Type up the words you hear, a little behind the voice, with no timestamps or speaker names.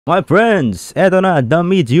My friends, eto na, The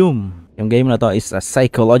Medium. Yung game na to is a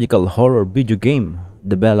psychological horror video game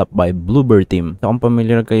developed by Bloober Team. So kung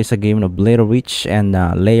familiar kayo sa game na Blair Witch and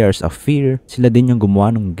Layers of Fear, sila din yung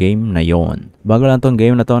gumawa ng game na yon. Bago lang tong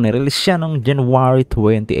game na to, nirelease siya noong January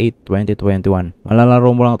 28, 2021. Malalaro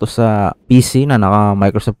mo lang to sa PC na naka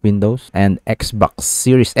Microsoft Windows and Xbox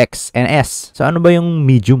Series X and S. So ano ba yung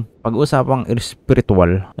Medium? Pag-usapang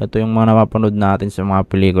spiritual, ito yung mga napapanood natin sa mga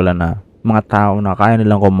pelikula na mga tao na kaya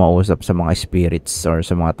nilang kumausap sa mga spirits or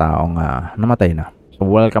sa mga taong namatay na. So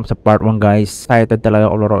welcome sa part 1 guys. Excited talaga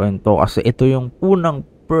ako laruin to kasi ito yung unang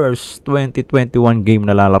first 2021 game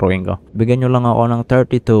na lalaruin ko. Bigyan nyo lang ako ng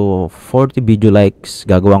 30 to 40 video likes.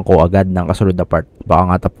 Gagawin ko agad ng kasunod na part. Baka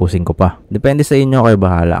nga tapusin ko pa. Depende sa inyo, kayo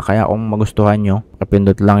bahala. Kaya kung magustuhan nyo,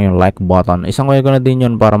 kapindot lang yung like button. Isang way ko na din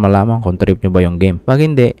yun para malaman kung trip nyo ba yung game. Pag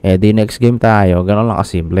hindi, di next game tayo. Ganun lang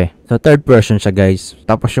kasimple. So third person siya guys.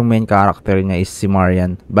 Tapos yung main character niya is si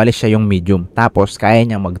Marianne. Bali siya yung medium. Tapos kaya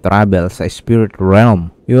niya mag-travel sa spirit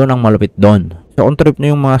realm. Yun ang malupit doon. So kung trip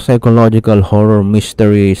nyo yung mga psychological horror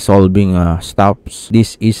mystery solving stuffs,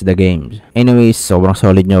 this is the game. Anyways, sobrang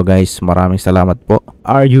solid nyo guys. Maraming salamat po.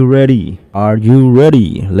 Are you ready? Are you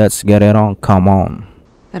ready? Let's get it on. Come on.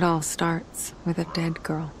 It all starts with a dead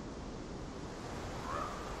girl.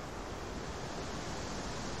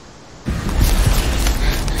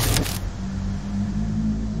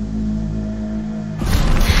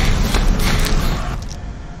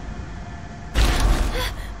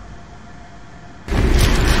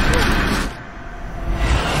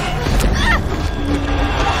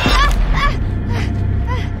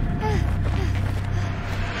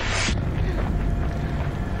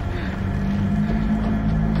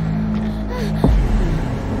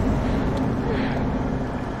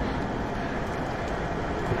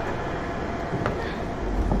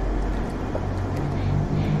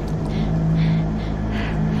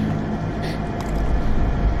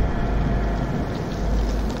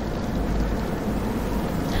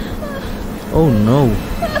 Oh no.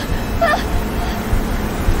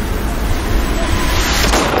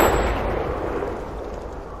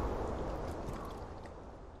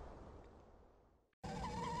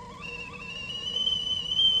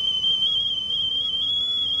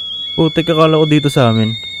 Putik, akala ko dito sa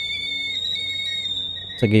amin.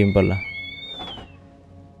 Sa game pala.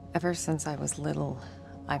 Ever since I was little,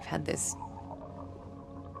 I've had this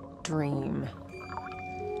dream.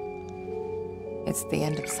 It's the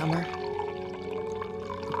end of summer.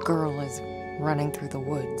 A girl is running through the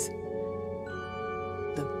woods.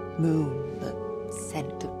 The moon, the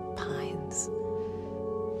scent of pines.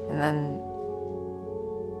 And then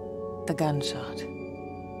the gunshot.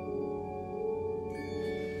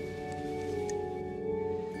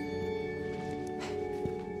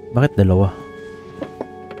 Bakit dalawa?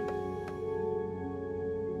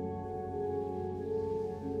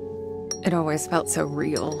 It always felt so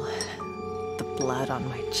real. The blood on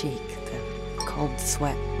my cheek, the cold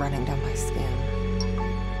sweat running down my skin.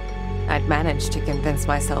 I'd managed to convince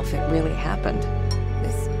myself it really happened.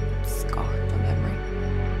 This scar of a memory.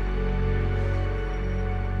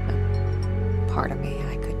 But part of me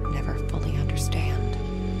I could never fully understand.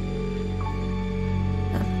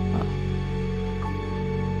 Well,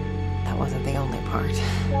 that wasn't the only part.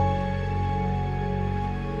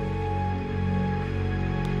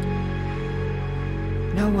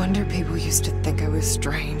 No wonder people used to think I was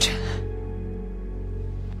strange.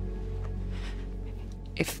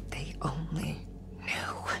 If they only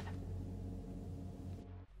knew.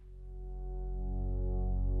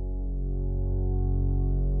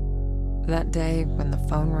 That day when the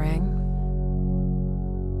phone rang,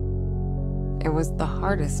 it was the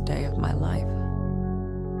hardest day of my life.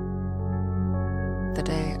 The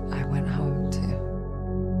day I went home to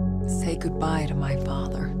say goodbye to my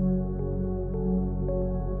father.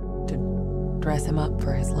 Dress him up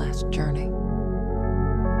for his last journey.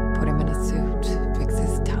 Put him in a suit, fix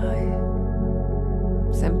his tie.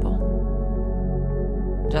 Simple.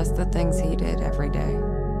 Just the things he did every day.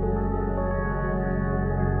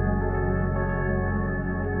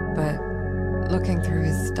 But looking through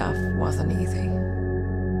his stuff wasn't easy.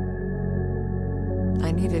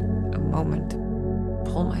 I needed a moment to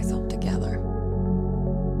pull myself together.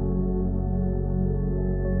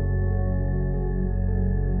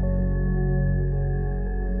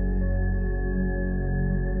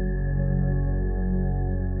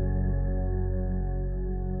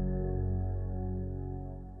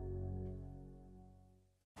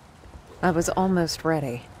 I was almost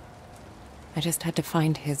ready. I just had to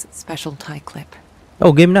find his special tie clip.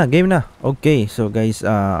 Oh, game na, game na. Okay, so guys,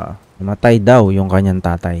 namatay daw yung kanyang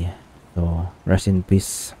tatay. So, rest in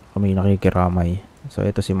peace. Kami nakikiramay. So,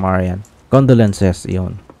 ito si Marianne. Condolences,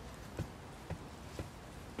 yun.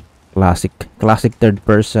 Classic third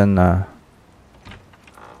person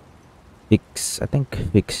fix. I think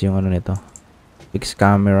fix yung ano nito. Fix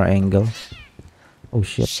camera angle. Oh,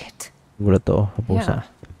 shit. Gulat to. Yeah.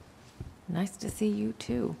 Nice to see you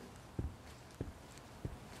too.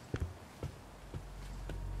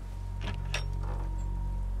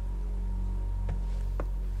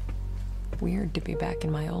 Weird to be back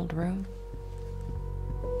in my old room.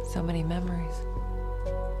 So many memories.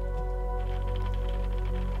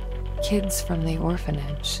 Kids from the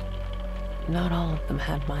orphanage. Not all of them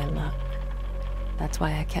had my luck. That's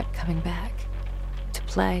why I kept coming back. To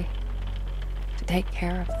play. To take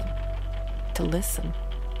care of them. To listen.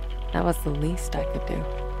 That was the least I could do.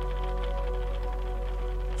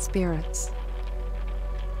 Spirits.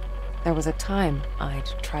 There was a time I'd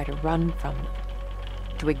try to run from them.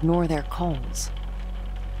 To ignore their calls.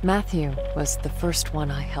 Matthew was the first one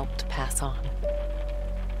I helped pass on.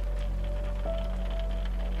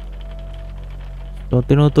 So,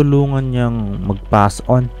 tinutulungan niyang mag-pass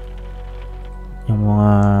on yung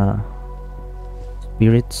mga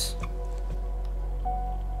spirits.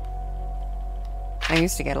 I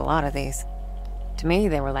used to get a lot of these. To me,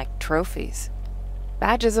 they were like trophies.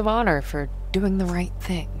 Badges of honor for doing the right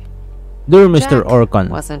thing. Dear Mr. Jack Orcon.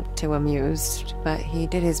 wasn't too amused, but he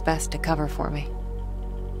did his best to cover for me.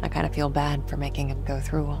 I kind of feel bad for making him go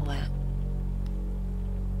through all that.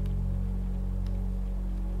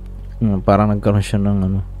 Parang nagkaroon siya ng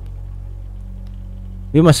ano.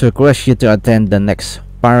 We must request you to attend the next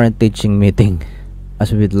parent-teaching meeting,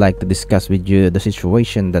 as we'd like to discuss with you the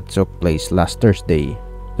situation that took place last Thursday.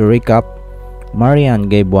 To recap, Marianne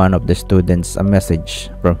gave one of the students a message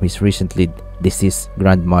from his recently deceased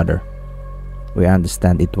grandmother. We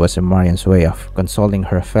understand it was Marianne's way of consoling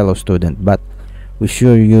her fellow student, but we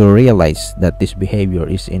sure you realize that this behavior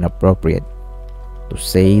is inappropriate, to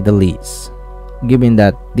say the least. Given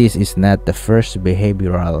that this is not the first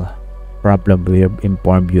behavioral problem we've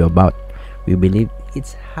informed you about, we believe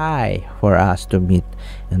it's high for us to meet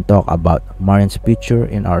and talk about Marianne's future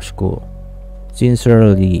in our school.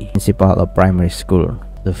 Sincerely, Principal of Primary School,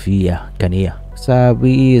 Sofia Kania.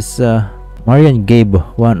 Sabi is, Marianne gave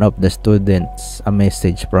one of the students a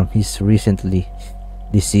message from his recently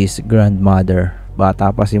deceased grandmother. Bata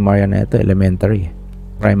pa si Marianne na ito, elementary,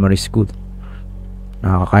 primary school.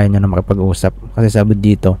 Nakakaya niya na makipag-usap. Kasi sabi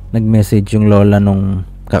dito, nag-message yung lola nung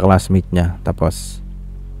kaklasmate niya. Tapos,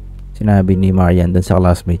 sinabi ni Marianne dun sa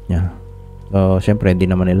classmate niya. So, syempre, hindi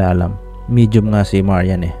naman nila alam. Medium nga si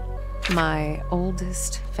Marianne eh. My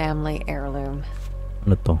oldest family heirloom.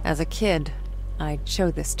 Ano to? As a kid, I'd show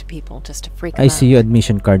this to people just to freak them I see you out.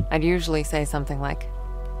 admission card. I'd usually say something like,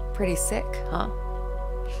 "Pretty sick, huh?"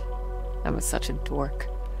 I was such a dork.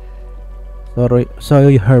 So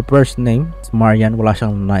her first name is Marianne. Wala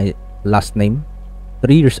siyang last name.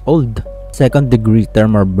 3 years old. Second degree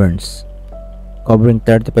thermal burns, covering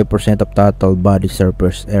 35% of total body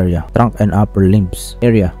surface area, trunk and upper limbs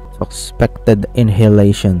area. Suspected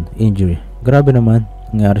inhalation injury. Grabe naman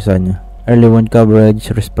nangyari sa kanya. Early wound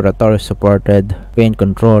coverage, respiratory supported, pain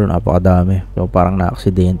control, napakadami. So parang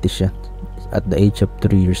na-aksidente siya at the age of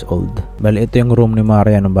 3 years old. Bali, ito yung room ni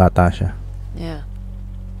Marianne nung bata siya. Yeah.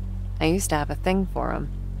 I used to have a thing for them.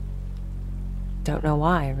 Don't know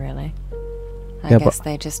why, really. I guess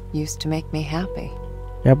they just used to make me happy.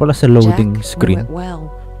 Kaya pala sa loading Jack screen. knew it well.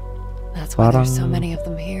 That's why there's so many of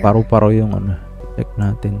them here. Paro-paro yung ano. Check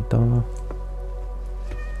natin to.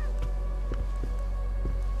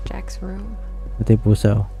 Jack's room. Ito yung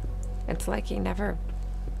pusa. It's like he never...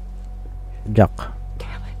 Jack.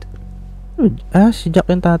 Damn it. Si Jack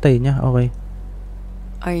yung tatay niya. Okay.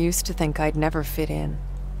 I used to think I'd never fit in.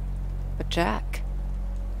 But Jack,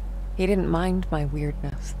 he didn't mind my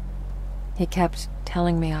weirdness. He kept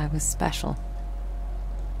telling me I was special.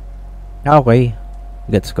 Okay.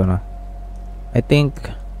 Gets ko na. I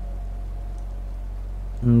think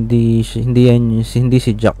hindi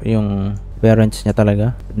si Jack yung parents niya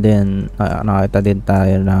talaga. Then nakakita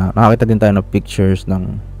din tayo ng pictures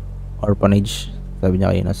ng orphanage. Sabi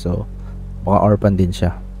niya kanina, so baka orphan din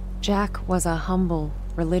siya. Jack was a humble,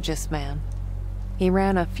 religious man. He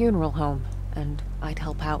ran a funeral home, and I'd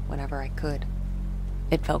help out whenever I could.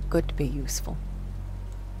 It felt good to be useful.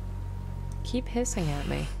 Keep hissing at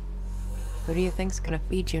me. Who do you think's gonna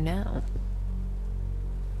feed you now?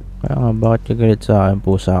 Kaya nga, bakit ka galit sa akin,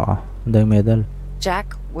 pusa ka? Anday medal.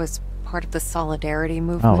 Jack was part of the Solidarity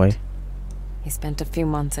movement. Okay. He spent a few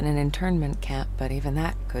months in an internment camp, but even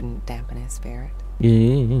that couldn't dampen his spirit.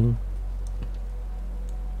 Yeah.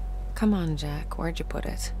 Come on, Jack. Where'd you put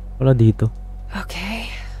it? Wala dito. Okay.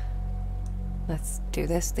 Let's do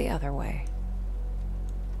this the other way.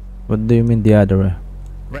 What do you mean the other way?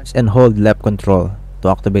 Press and hold left control to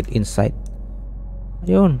activate insight.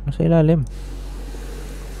 Ayun, nasa ilalim.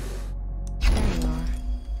 There you are.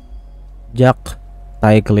 Jack,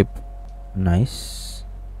 tie clip. Nice.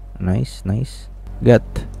 Nice, nice. Get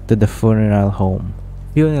to the funeral home.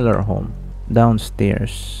 Funeral home.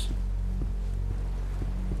 Downstairs.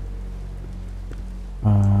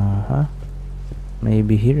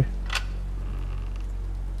 Maybe here.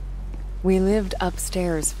 We lived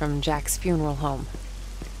upstairs from Jack's funeral home.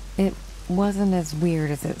 It wasn't as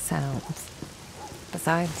weird as it sounds.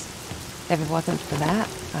 Besides, if it wasn't for that,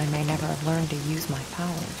 I may never have learned to use my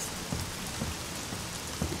powers.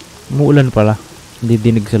 Umuulan pala. Hindi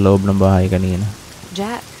dinig sa loob ng bahay kanina.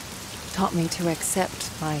 Jack taught me to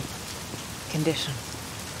accept my condition.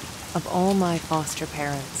 Of all my foster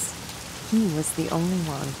parents, he was the only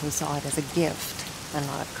one who saw it as a gift and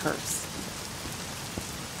not a curse.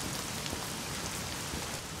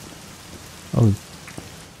 Oh.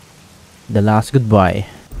 The last goodbye.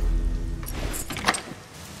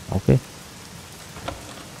 Okay.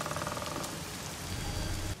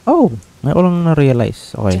 Oh! May ko lang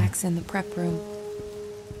na-realize. Okay. Jack's in the prep room.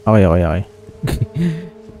 Okay, okay, okay.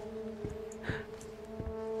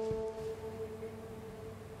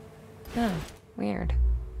 Oh, weird.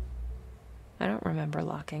 I don't remember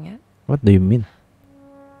locking it. What do you mean?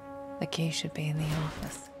 The key should be in the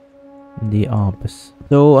office. The office.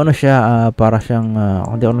 So, ano siya, para siyang,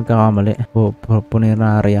 kung di ako nagkakamali,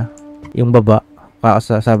 punerarya. Yung baba,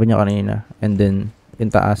 sabi niya kanina. And then,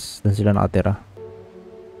 yung taas, doon sila nakatira.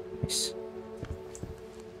 Nice.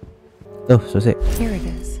 Oh, susi. Here it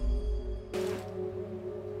is.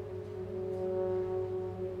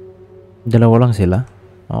 Dalawa lang sila?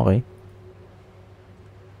 Okay.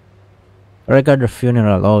 Record the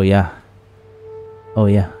funeral. Oh, yeah.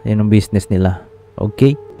 Oh, yeah. Yan ang business nila.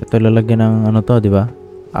 Okay. Ito lalagyan ng ano to, di ba?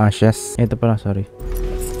 Ashes. Ito pala, sorry.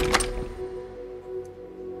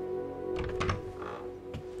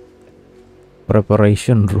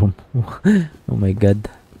 Preparation room. Oh my god.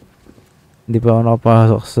 Hindi pa ako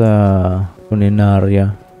nakapasok sa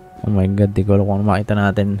funeraria. Oh my god, di ko alam kung ano makita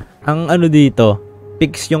natin. Ang ano dito,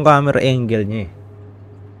 fix yung camera angle niya eh.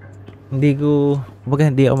 Hindi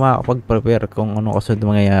ako makakapag-prepare kung ano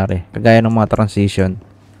kasunod mangyayari. Kagaya ng mga transition.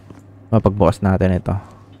 Mapagbukas natin ito.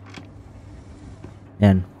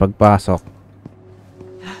 Yan, pagpasok.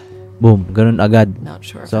 Boom, ganun agad.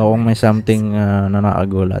 So kung may something na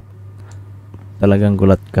nakagulat, talagang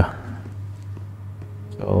gulat ka.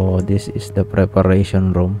 So this is the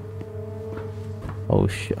preparation room. Oh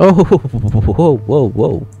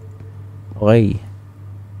whoa. Okay.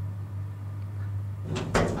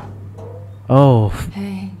 Oh.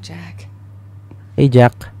 Hey, Jack. Hey,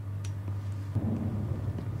 Jack.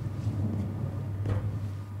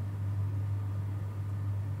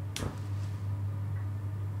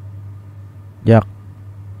 Jack.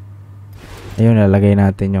 Ayun, lalagay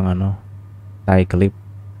natin yung ano, tie clip.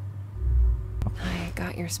 I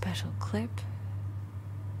got your special clip.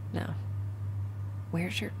 No.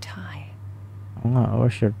 Where's your tie? Oo nga,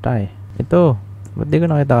 where's your tie? Ito. Ba't di ko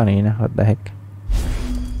nakita kanina? What the heck?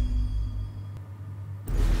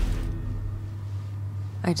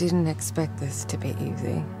 I didn't expect this to be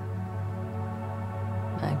easy.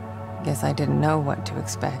 I guess I didn't know what to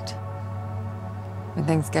expect. When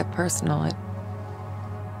things get personal, it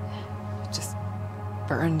just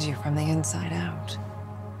burns you from the inside out.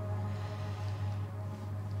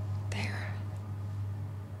 There.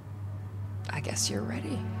 I guess you're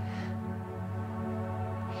ready.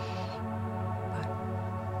 But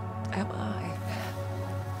am I?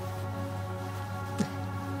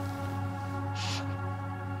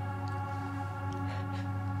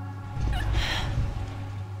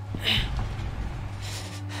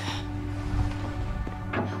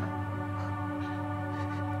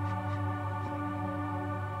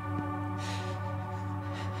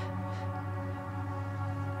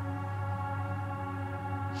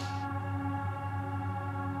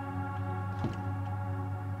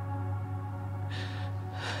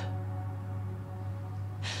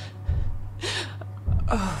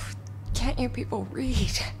 Oh, can't you people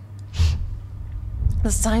read?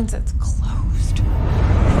 The sign says closed.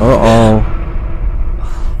 Uh-oh.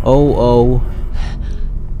 Oh.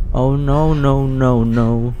 Oh, no.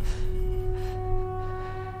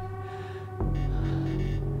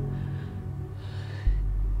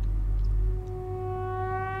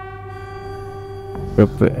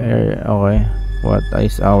 Prepare. Okay. What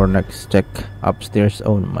is our next check? Upstairs.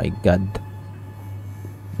 Oh my god.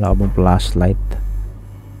 Wala bang flashlight?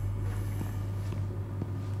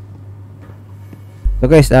 So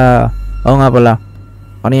guys, Oo nga pala.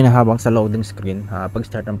 Kanina habang sa loading screen,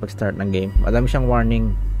 pag-start ng game, madami siyang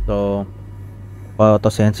warning. So,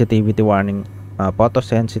 Photosensitivity Warning.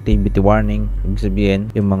 Photosensitivity Warning. Ibig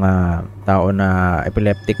sabihin, yung mga tao na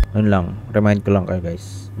epileptic, yun lang. Remind ko lang kayo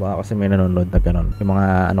guys. Baka kasi may nanonood na ganun. Yung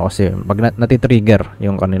mga ano kasi, pag natitrigger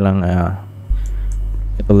yung kanilang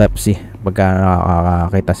epilepsy. Pagka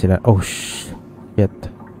nakakakita sila. Oh, shit.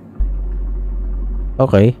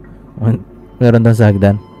 Okay. Meron doon sa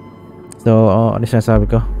hagdan. So, ano sinasabi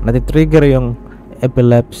ko? Natitrigger yung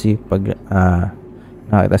epilepsy pag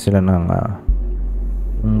nakita sila ng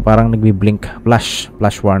parang nagbi-blink,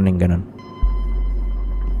 flash warning, ganun.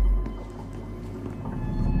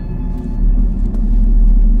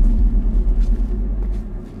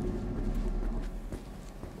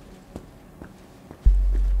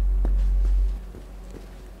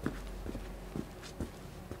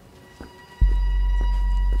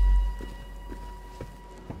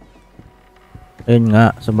 Ayun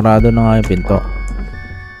nga, sabrado na nga yung pinto.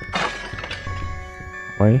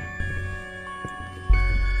 Okay.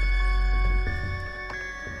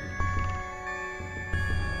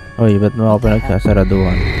 Oy, ba't mo ako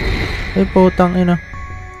pinagsasaraduhan? Ay, putang ina.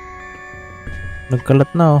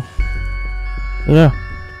 Nagkalat na, oh. Yeah.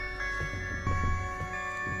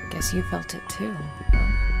 Guess you felt it too.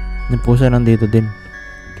 Yung pusa nandito din.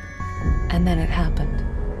 And then it happened,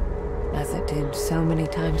 as it did so many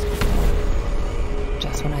times before.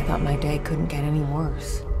 Just when I thought my day couldn't get any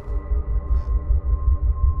worse.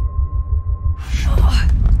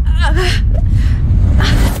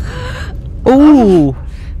 Ooh!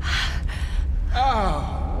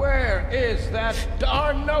 Where is that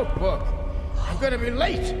darn notebook? I'm gonna be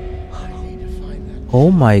late. I need to find that. Oh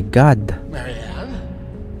my god. Marianne?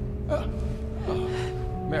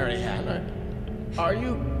 Marianne, are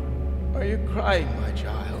you crying, my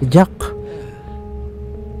child? Jack.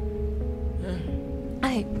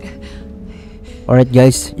 Alright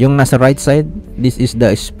guys, yung nasa right side, this is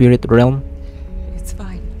the spirit realm. It's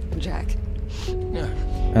fine, Jack.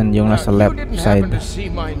 And yung nasa left side,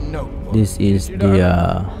 this is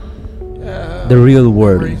the real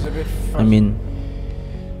world. I mean,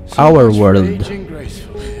 our world.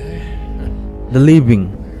 The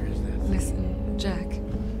living. Listen, Jack.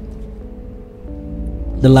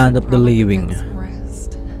 The land of the living.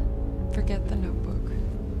 Rest. Forget the notebook.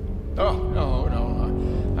 Oh, no.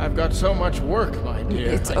 I've got so much work, my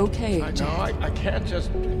dear. It's okay, Jack. I can't just...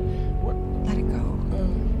 What? Let it go.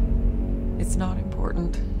 It's not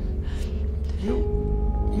important.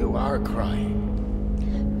 You are crying.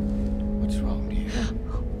 What's wrong, dear?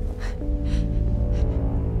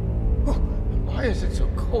 Oh, why is it so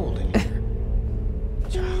cold in here?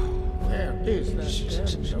 Where is that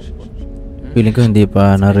damn notebook? Feeling ko hindi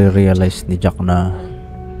pa nare-realize ni Jack na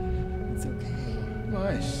It's okay.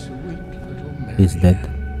 My sweet little Marianne. he's dead.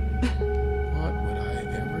 What would I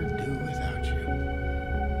ever do without you?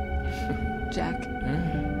 Jack.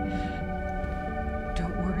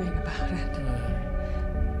 Don't worry about it.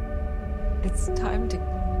 It's time to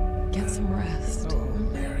get some rest. Oh,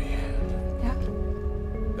 Marianne. Yeah.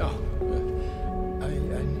 Oh,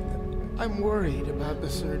 I'm worried about the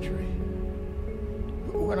surgery.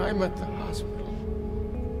 When I'm at the hospital,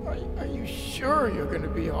 are you sure you're going to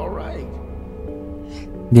be all right?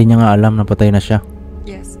 Hindi niya nga alam na patay na siya.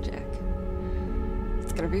 Yes, Jack.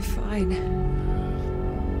 It's gonna be fine.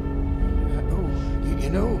 You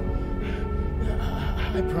know,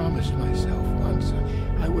 I promised myself once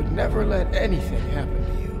I would never let anything happen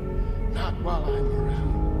to you. Not while I'm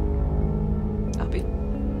around. I'll be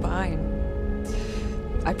fine.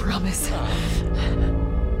 I promise. No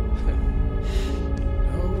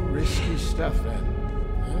risky stuff then.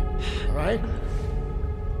 Huh? All right?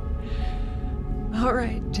 All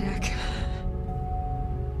right, Jack.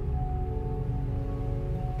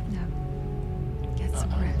 Now, get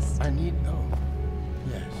some rest. I need... Oh,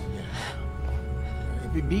 yes.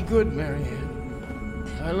 Be good, Marianne.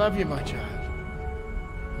 I love you, my child.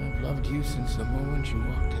 I've loved you since the moment you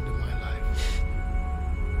walked into my life.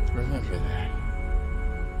 Remember that.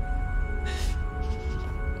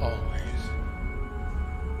 Always.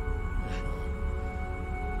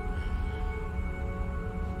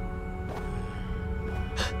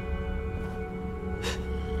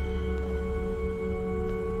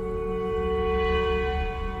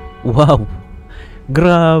 Wow!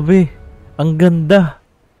 Grabe! Ang ganda!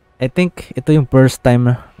 I think ito yung first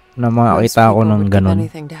time na makakita ako ng ganong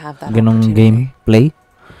gameplay.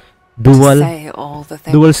 Dual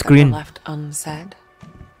screen. Left unsaid,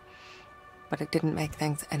 but it didn't make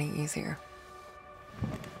things any easier.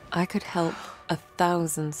 I could help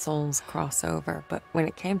 1,000 souls cross over, but when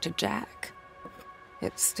it came to Jack,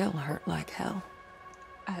 It still hurt like hell.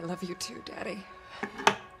 I love you too, Daddy.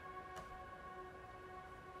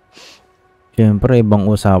 Siyempre, ibang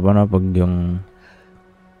usapan na pag yung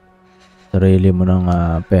sarili mo ng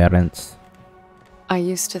parents. I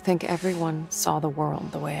used to think everyone saw the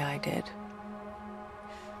world the way I did.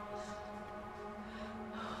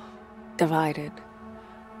 Divided.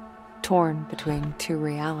 Torn between two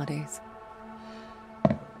realities.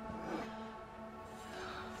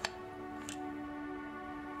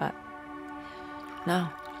 But no.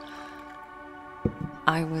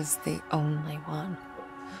 I was the only one.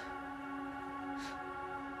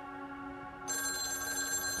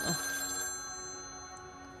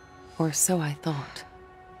 Or so I thought.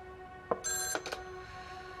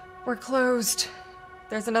 We're closed.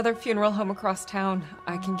 There's another funeral home across town.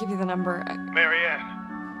 I can give you the number.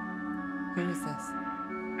 Marianne. Who is this?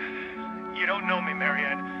 You don't know me,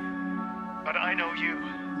 Marianne. But I know you.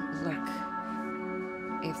 Look,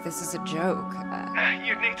 if this is a joke...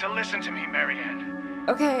 You need to listen to me, Marianne.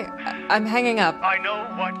 Okay, I'm hanging up. I know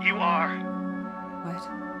what you are. What?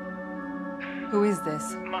 Who is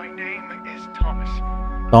this? My name is Thomas.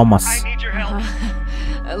 Thomas. I need your help.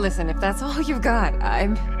 Listen, if that's all you've got,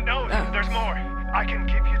 I'm... No, there's more. I can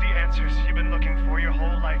give you the answers you've been looking for your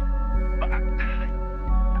whole life. But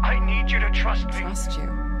I need you to trust me. Trust you?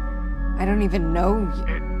 I don't even know you.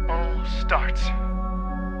 It all starts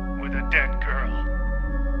with a dead girl.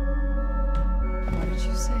 What did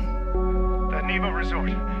you say? The Niwa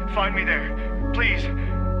Resort. Find me there. Please.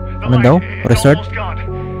 The Ano daw? light is Resort? almost gone.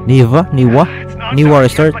 Niwa? It's not Niwa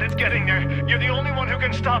dark Resort? yet, but it's getting there. You're the only one who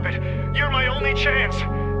can stop it. You're my only chance.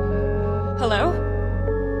 Hello?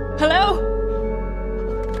 Hello?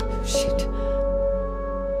 Shit.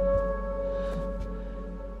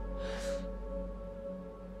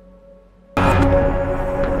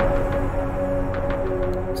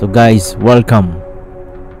 So guys, welcome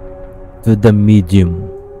to the medium.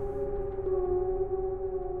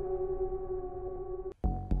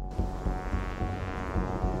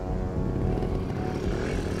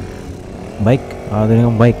 Bike? Ada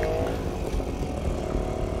yung bike.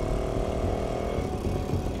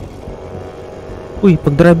 Uy,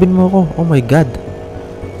 pag-drivein mo ako. Oh my god.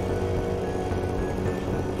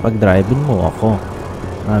 Pag-drivein mo ako.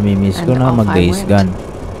 Namimiss ko na mag-days gun.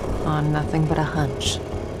 On nothing but a hunch.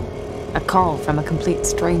 A call from a complete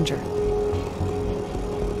stranger.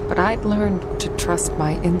 But I'd learned to trust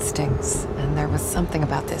my instincts, and there was something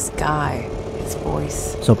about this guy, his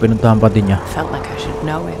voice. So, pinuntahan pa din niya. Felt like I should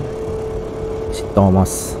know him. Si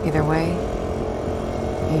Thomas. Either way,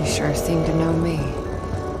 he sure seemed to know me.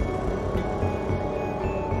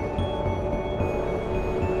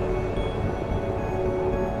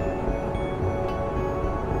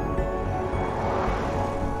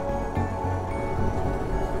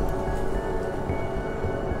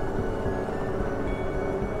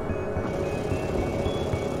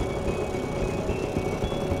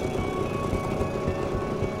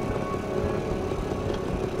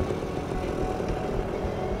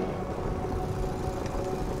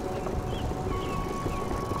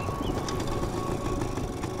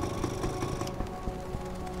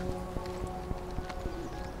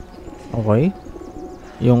 Okay.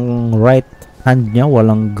 Yung right hand niya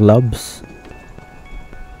walang gloves.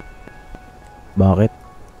 Bakit?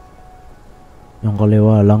 Yung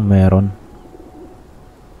kaliwa lang meron.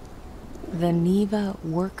 The Niwa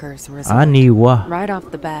Workers Resort. Ah, Niwa. Right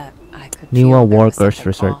off the bat, I could Niwa feel there was Workers something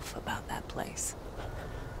Resort. off about that place.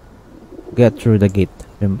 Get through the gate.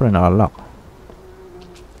 Siyempre, nakalock.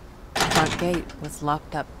 The front gate was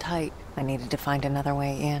locked up tight. I needed to find another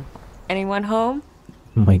way in. Anyone home?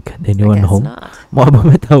 Oh my god, anyone I guess home? not. Mukha ba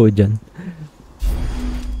may tao dyan?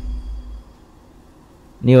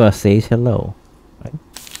 Niwa says hello. Right?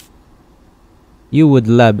 You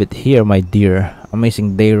would love it here, my dear.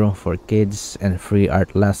 Amazing day room for kids and free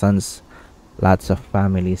art lessons. Lots of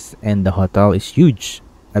families, and the hotel is huge.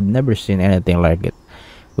 I've never seen anything like it.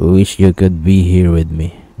 Wish you could be here with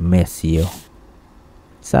me. Miss you.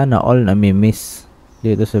 Sana all nami-miss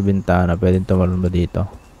dito sa bintana. Pwedeng tumalon ba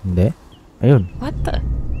dito? Hindi? Ayun. What the?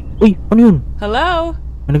 Uy! Ano yun? Hello?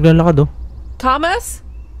 May naglalakad oh. Thomas?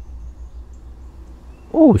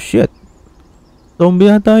 Oh shit. Zombie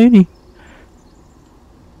yata yun eh.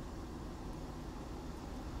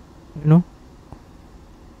 You know?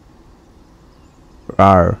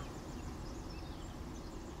 Rar.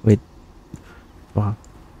 Wait. Baka.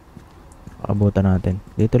 Abutan natin.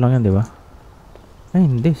 Dito lang yan, di ba? Ay,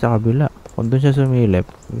 hindi. Sa kabila. Kung doon siya sumilip,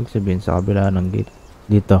 ibig sabihin sa kabila ng gate.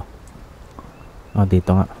 Dito. Oh,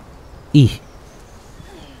 dito nga. You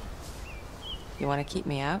want to keep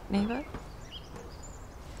me out, Niwa?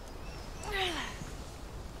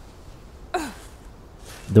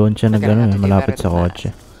 Doon siya We're gonna have to do malapit better sa than that. kotse.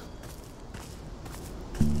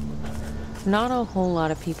 Not a whole lot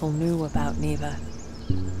of people knew about Niwa.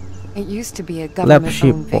 It used to be a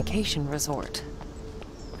government-owned po. vacation resort.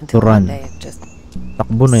 Until Turan. one day it just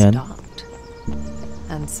Takbo na yan. stopped.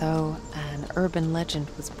 And so an urban legend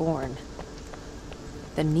was born.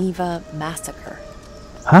 The Niwa Massacre.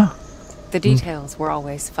 Ha? The details were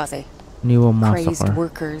always fuzzy. Niwa Crazed Massacre.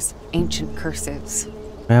 workers, ancient cursives.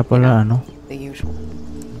 Kaya pala ano, The usual.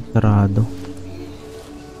 sarado.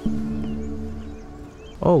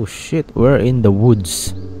 Oh shit, we're in the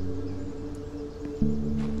woods.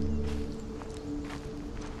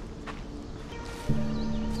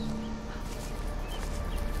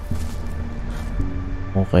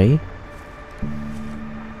 Okay.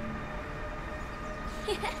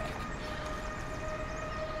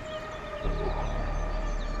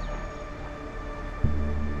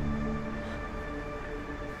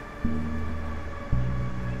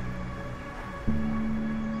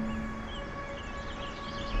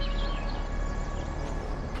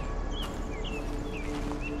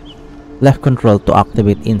 Left control to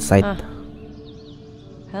activate insight. Ah.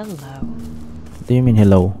 Hello. What do you mean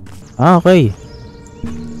hello? Ah, okay.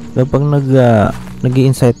 Kapag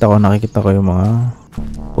nag-i-insight ako, nakikita ko yung mga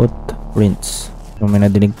footprints. Yung may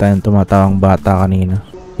nadinig tayong tumatawang bata kanina.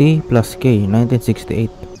 T plus K,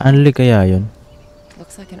 1968. Anli kaya yun?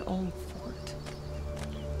 Looks like an old fort.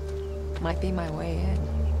 Might be my way in.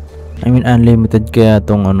 I mean, unlimited kaya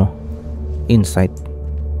tong insight.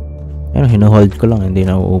 Ayun, hinuhold ko lang, hindi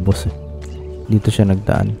na uubos eh. Dito siya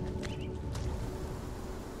nagdaan.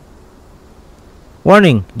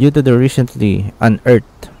 Warning! Due to the recently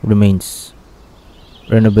unearthed remains,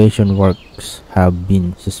 renovation works have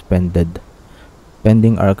been suspended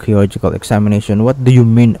pending archaeological examination. What do you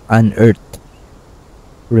mean unearthed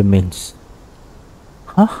remains?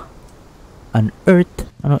 Huh? Unearthed?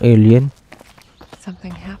 Ano, alien?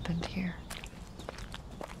 Something happened here.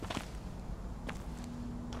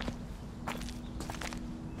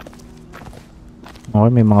 Okay,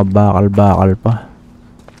 may mga bakal-bakal pa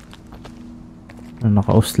na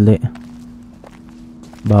nakausli.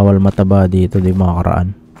 Bawal mataba dito, di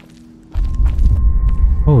makakaraan.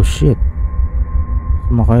 Oh shit,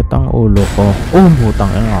 sumakit ang ulo ko. Oh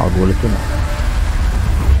butang, nakakagulat yun.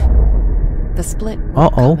 The split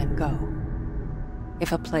will come and go.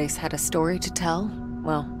 If a place had a story to tell,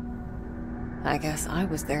 well, I guess I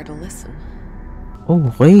was there to listen.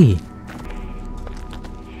 Okay.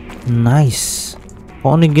 Nice.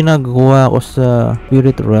 Kung ano yung ginagawa ko sa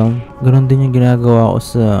spirit realm, ganun din yung ginagawa ko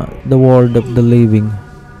sa the world of the living.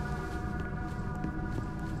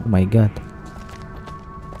 Oh my god.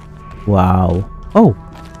 Wow. Oh!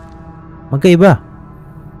 Magkaiba.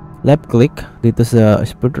 Left click dito sa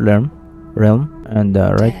spirit realm and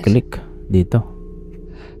right click dito.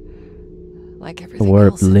 Like The everything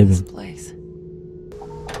world else in living. this place.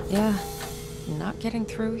 Yeah, not getting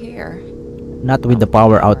through here. Not with the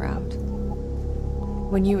power out.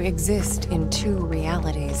 When you exist in two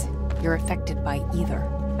realities, you're affected by either.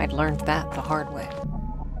 I'd learned that the hard way.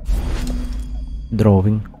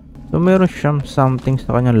 Drawing. So meron siyang something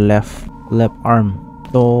sa kanyang left arm.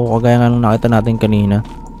 So kagaya nga nung nakita natin kanina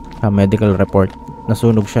sa medical report,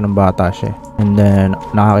 nasunog siya ng bata siya. And then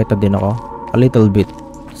nakakita din ako a little bit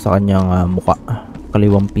sa kanyang muka.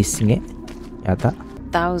 Kaliwang pisngi yata.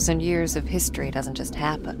 1,000 years of history doesn't just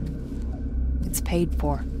happen. It's paid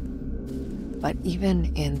for. But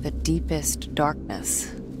even in the deepest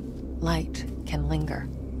darkness, light can linger.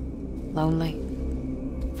 Lonely,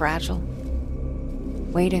 fragile,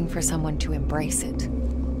 waiting for someone to embrace it.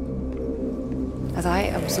 As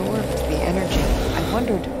I absorbed the energy, I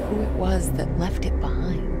wondered who it was that left it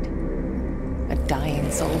behind. A dying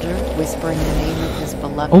soldier whispering the name of his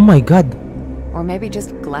beloved. Oh my god! Or maybe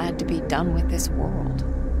just glad to be done with this world.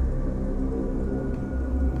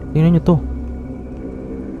 Tingnan nyo to.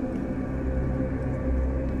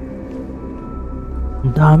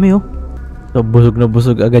 Ang dami oh. So busog na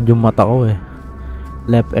busog agad yung mata ko eh.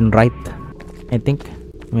 Left and right. I think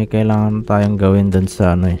may kailangan tayong gawin dun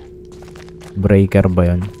sa breaker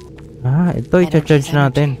ba yun? Ah, ito i-charge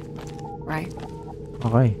natin. Right.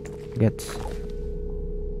 Okay, gets.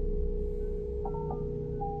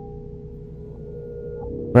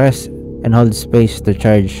 Press and hold space to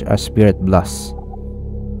charge a spirit blast.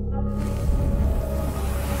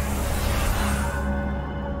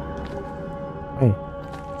 Okay.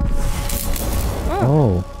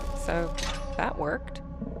 Oh, So that worked.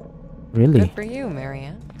 really? Good for you,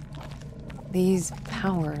 Marianne. These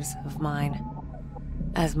powers of mine,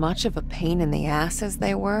 as much of a pain in the ass as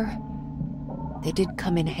they were, they did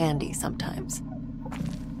come in handy sometimes.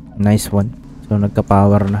 Nice one. So,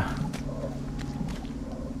 nagka-power na.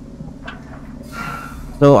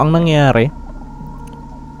 So, ang nangyari,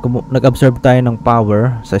 nag-absorb tayo ng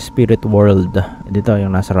power sa spirit world. Dito,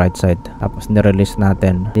 yung nasa right side. Tapos, nirelease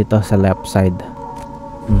natin dito sa left side.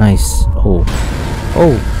 Nice. Oh.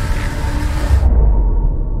 Oh.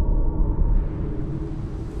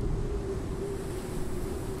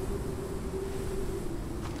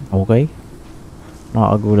 Okay.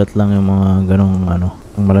 Nakakagulat lang yung mga ganong ano.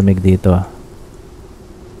 Ang malamig dito ah.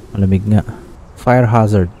 Malamig nga. Fire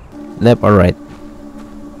hazard. Left or right?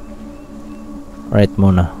 Right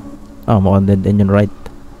muna. Oh, mukhang dead end yung right.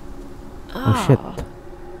 Oh shit.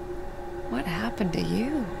 What happened to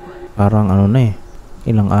you? Parang ano na eh.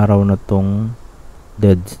 Ilang araw na tong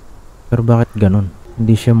dead. Pero bakit ganun?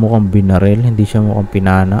 Hindi siya mukhang binaril. Hindi siya mukhang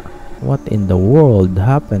pinana. What in the world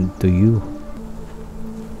happened to you?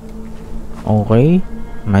 Okay.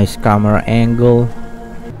 Nice camera angle.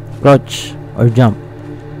 Crouch or jump?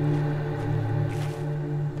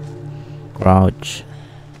 Crouch.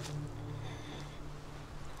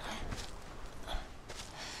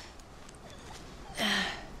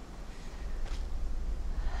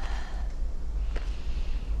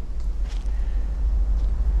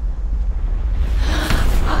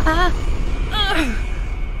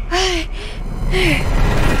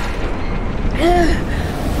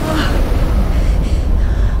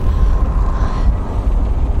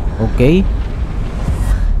 Okay.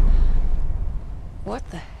 What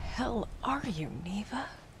the hell are you, Niwa?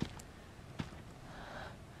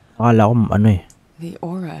 Akala ko ano eh. The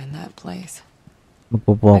aura in that place.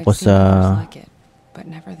 Magpo-focus I've seen sa others like it, but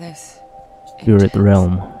never this. spirit Intense.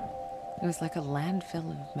 realm. It was like a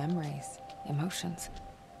landfill of memories, emotions.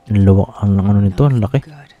 Ang luwag. Ang ano nito? Ang laki.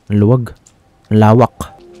 Good. Ang luwag. Ang lawak.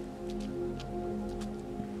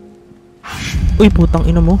 Uy, putang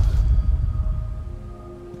ina mo.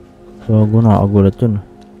 Gago, nakakagulat yun.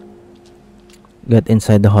 Get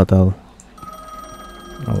inside the hotel.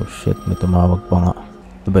 Oh shit, may tumawag pa nga.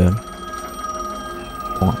 Ito ba yun?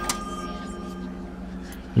 Ito nga.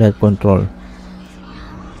 Let control.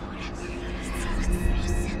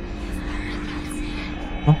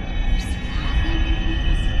 Huh?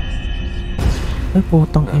 Ay,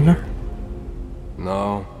 putang ina.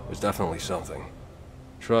 No, there's definitely something.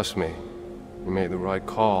 Trust me, you made the right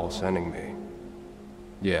call sending me.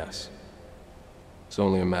 Yes. It's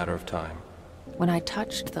only a matter of time. When I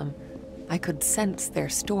touched them, I could sense their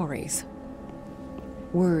stories.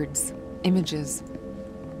 Words, images,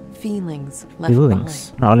 feelings left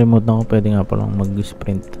Feelings. Nakalimutan ko, pwede nga palang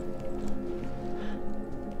mag-sprint. behind.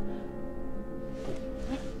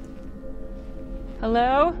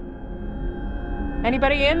 Hello?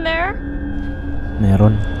 Anybody in there?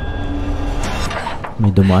 Meron.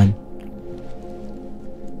 May dumaan.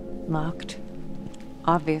 Locked.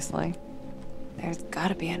 Obviously. There's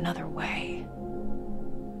gotta be another way.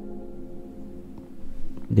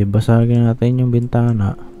 Di basagin natin yung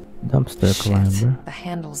bintana. Dumpster Shit, climber. the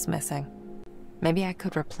handle's missing. Maybe I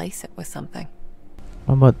could replace it with something.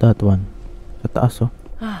 How about that one? Sa taas oh.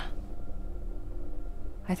 Ah.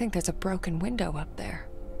 I think there's a broken window up there.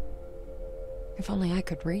 If only I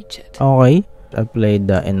could reach it. Okay. I played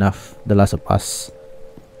enough The Last of Us.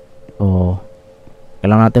 So,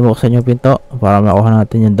 kailangan natin buksan yung pinto para makuha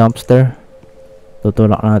natin yung dumpster.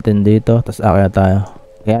 Tutulak natin dito, tapos akya tayo.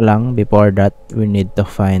 Kaya lang, before that, we need to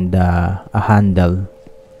find a handle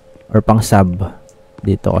or pang sub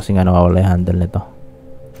dito kasi nga nawawala yung handle nito.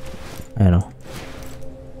 Ayan o.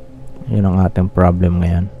 Yun ang ating problem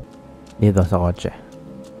ngayon. Dito sa kotse.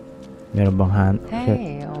 Meron bang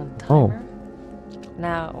Hey, old timer. Oh.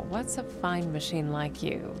 Now, what's a fine machine like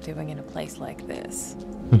you doing in a place like this?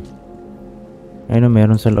 Ayun o,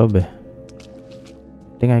 meron sa loob eh.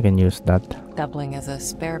 I think I can use that. Doubling as a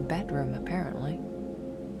spare bedroom, apparently.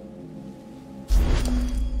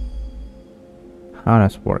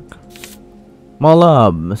 Honest work.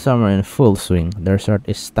 Mob, summer in full swing. The resort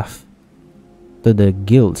is stuffed to the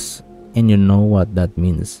gills, and you know what that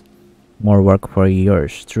means. More work for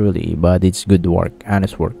yours truly, but it's good work,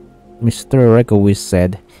 honest work. Mr. Rekowitz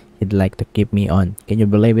said he'd like to keep me on. Can you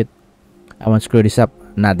believe it? I won't screw this up,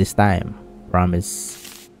 not this time. Promise.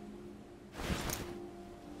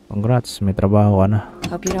 Congrats, may trabaho ka na.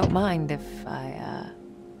 Hope you don't mind if I,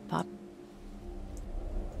 pop.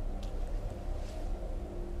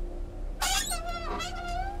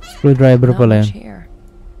 Screwdriver Not pala much yun. here.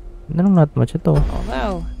 Not much ito.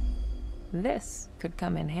 Although, this could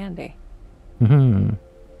come in handy.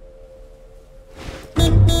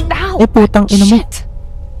 Ow! Eh, putang ina mo. Shit!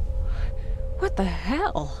 What the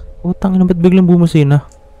hell? Putang ina, ba't biglang bumusina?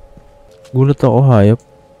 Gulat ako, hayop.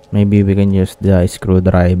 Maybe we can use the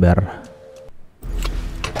screwdriver.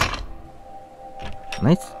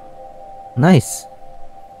 Nice. Nice.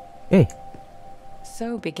 Okay.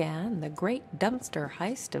 So began the great dumpster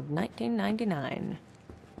heist of 1999.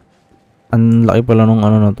 Ang laki pala nung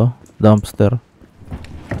ano na to. Dumpster.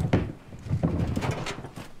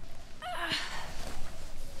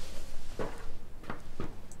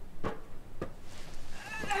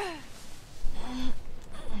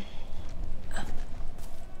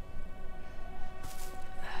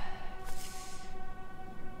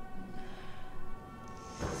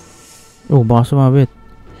 Oh, baka sumabit.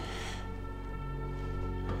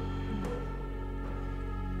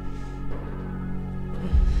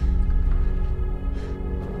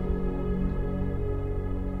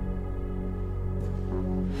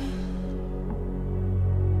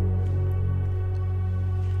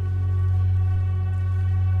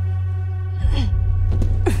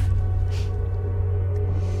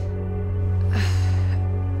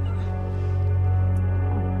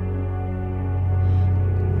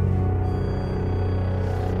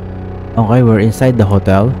 Okay, we're inside the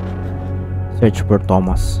hotel. Search for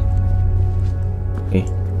Thomas. Okay.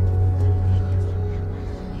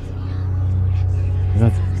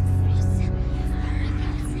 God.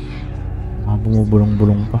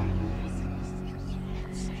 Bumubulong-bulong pa.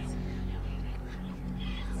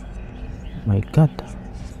 My God.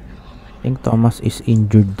 I think Thomas is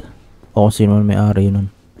injured. O sino man may-ari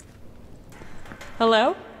nun.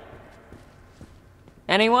 Hello?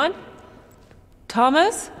 Anyone?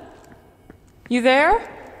 Thomas? You there?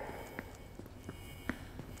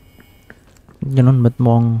 Ganun, ba't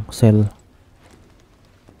mo ang cell?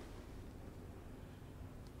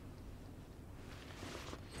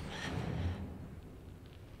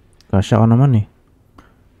 Kasya ka naman eh.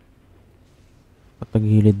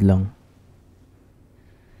 Patagilid lang.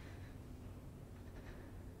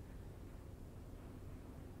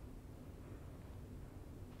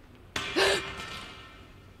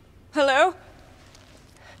 Hello?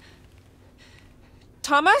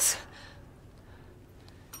 Thomas?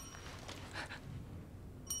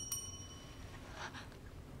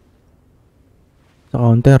 Sa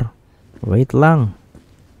counter. Wait lang.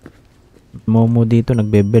 Momo dito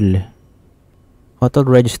nagbebel eh. Hotel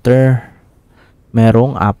register.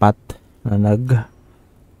 Merong 4 na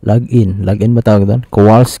log-in. Log-in ba tawag doon?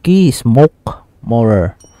 Kowalski, Smoke,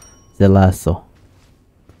 Morer, Zelaso.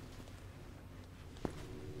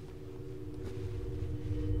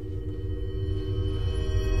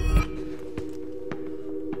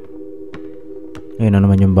 Ayun na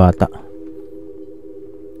naman yung bata.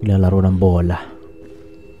 Ilalaro ng bola.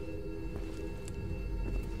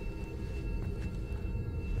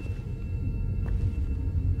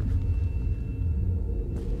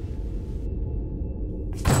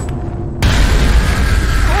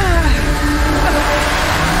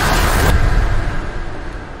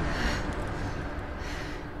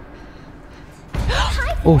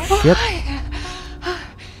 Oh shit.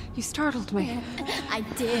 You startled me. I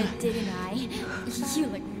did, didn't I? You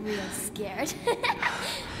look real scared.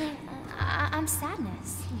 I'm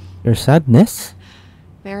Sadness. Your Sadness?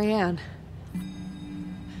 Marianne.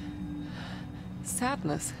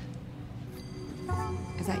 Sadness.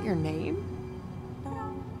 Is that your name?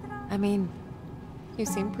 I mean, you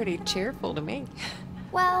seem pretty cheerful to me.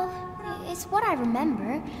 Well, it's what I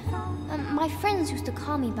remember. My friends used to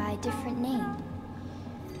call me by a different name.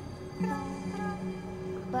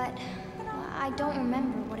 But I don't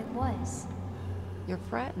remember what it was. Your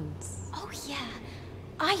friends. Oh yeah,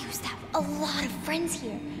 I used to have a lot of friends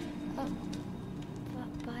here. But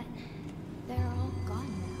they're all gone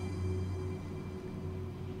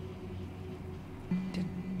now. Did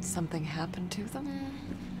something happen to them?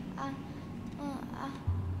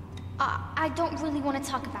 I don't really want to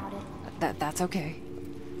talk about it. That's okay.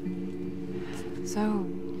 So,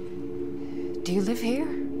 do you live here?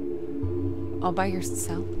 All by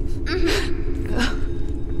yourself?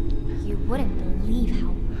 You wouldn't believe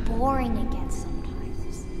how boring it gets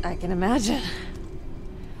sometimes. I can imagine.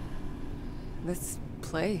 This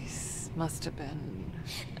place must have been...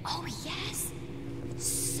 Oh yes,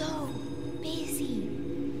 so busy.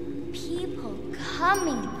 People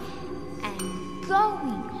coming and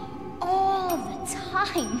going all the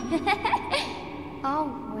time.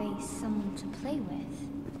 Always someone to play with.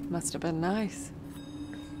 Must have been nice.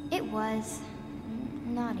 It was.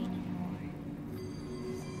 Not anymore.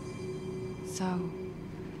 So,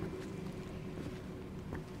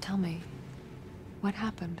 tell me, what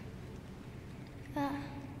happened?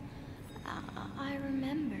 I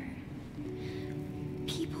remember.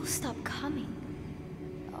 People stopped coming.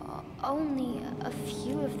 Only a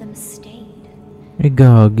few of them stayed. Eh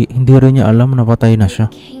gagi, hindi rin niya alam na patay na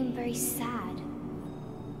siya. It became very sad.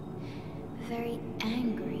 very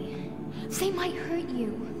angry. They might hurt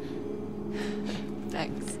you.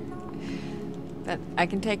 Thanks. But I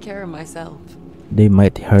can take care of myself. They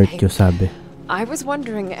might hurt you, sabi. I was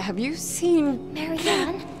wondering, have you seen...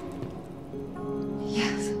 Marianne,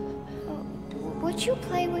 Yes. would you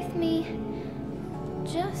play with me?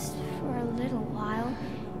 Just for a little while.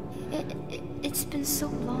 It's been so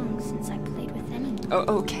long since I played with anyone.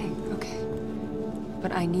 Oh, okay.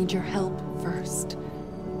 But I need your help first.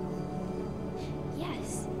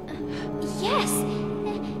 Yes. Yes!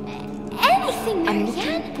 Anything, I'm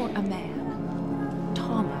Marianne! looking for a man.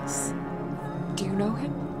 Thomas. Do you know him?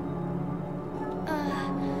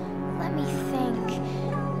 Let me think.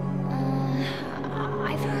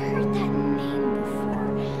 I've heard that name before.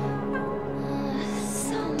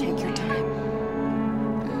 Take your time.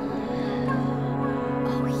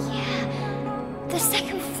 Oh yeah. The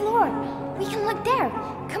second floor. We can look there.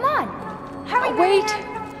 Come on. Hurry, Wait!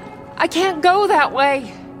 Marianne. I can't go that way!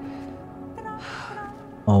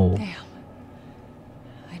 Oh. Damn.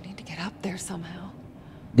 I need to get up there somehow.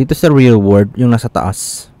 Dito sa real world, yung nasa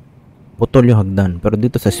taas, putol yung hagdan. Pero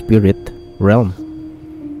dito sa spirit realm,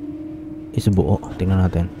 is buo. Tingnan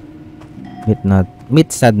natin. Meet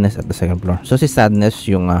Sadness at the second floor. So si Sadness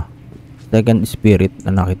yung second spirit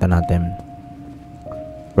na nakita natin.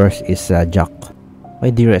 First is Jack. My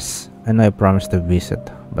dearest, I know I promised to visit,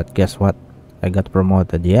 but guess what? I got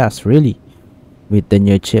promoted. Yes, really. With the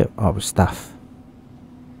new chief of staff.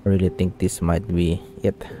 I really think this might be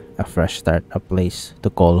it. A fresh start, a place to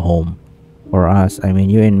call home. For us, I mean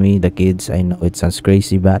you and me, the kids. I know it sounds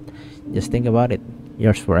crazy, but just think about it.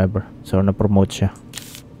 Yours forever. So na-promote siya.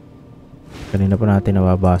 Kanina pa natin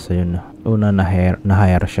nababasa yun. Una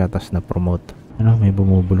na-hire siya, tapos na-promote. Ano, may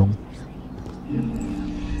bumubulong.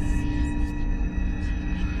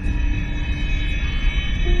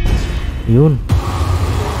 Yun.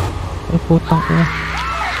 Ay putang ina.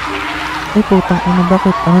 Ay putang ina,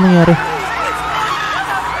 bakit? Ano nangyari?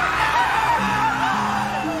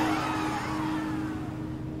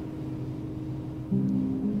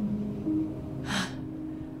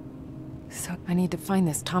 So I need to find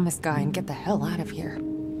this Thomas guy and get the hell out of here.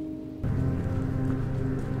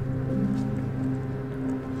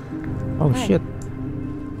 Oh Hey. shit.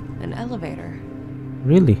 An elevator.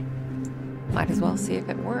 Really? Might as well see if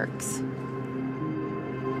it works.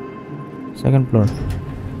 Second floor.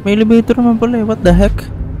 May elevator naman pala eh. What the heck?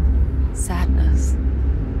 Sadness.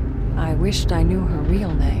 I wished I knew her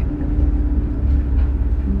real name.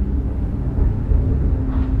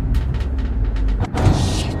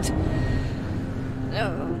 Shit.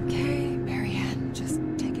 Okay, Marianne, just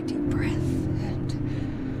take a deep breath and...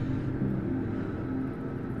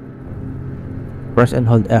 Press and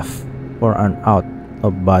hold F for an out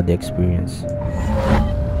of body experience.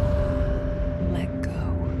 let go.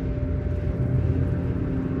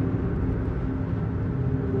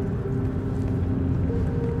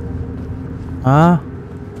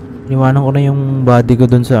 Iniwanan ko na yung body ko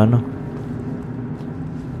dun sa ano.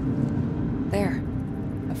 There.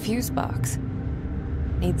 A fuse box.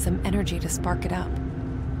 Need some energy to spark it up.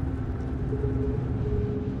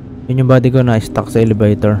 Yun yung body ko na stuck sa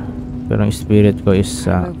elevator. Pero yung spirit ko is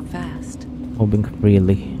Move fast. moving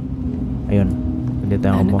freely. Ayun. Hindi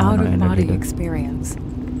tayo An kumuha ng energy out-of-body dun. experience.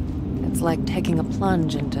 It's like taking a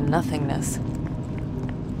plunge into nothingness.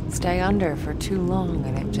 Stay under for too long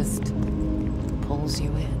and it just pulls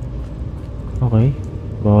you in. Okay.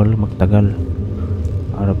 Bawal magtagal.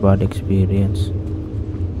 Out of body experience.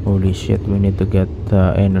 Holy shit, we need to get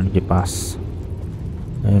energy pass.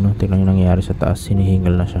 Ayun o, tingnan yung nangyari sa taas.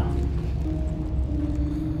 Hinihingal na siya.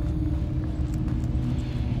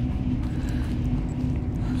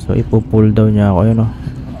 So ipupull daw niya ako. Ayun o,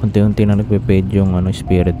 unti-unti na nagpe-fade yung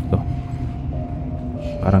spirit ko.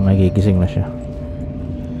 Parang nagigising na siya.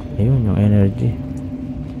 Ayun yung energy.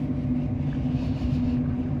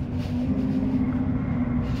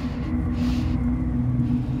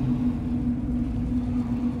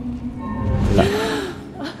 Wala.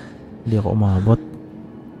 Hindi ako umabot.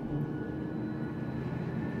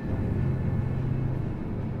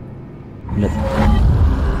 Ulit.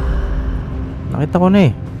 Nakita ko na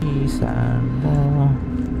eh. Saan mo?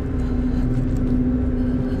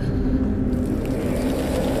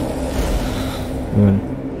 Yun.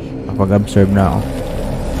 Kapag-observe na ako.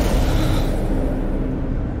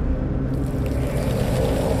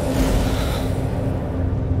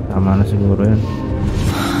 Tama na siguro yun.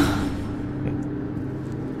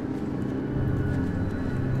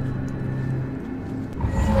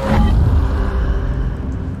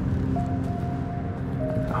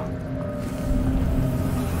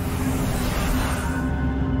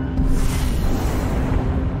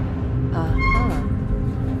 Okay.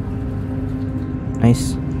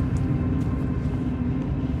 nice.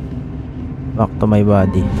 Back to my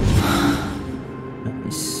body.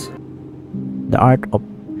 Nice. The art of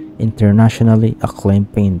internationally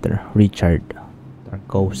acclaimed painter Richard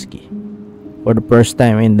Tarkowski. For the first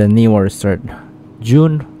time in the Niwa Resort,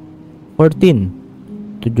 June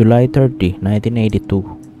 14 to July 30, 1982.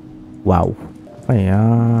 Wow. Okay,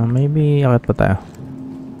 maybe akit pa tayo.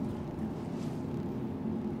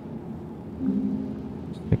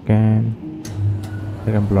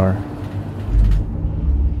 Second floor.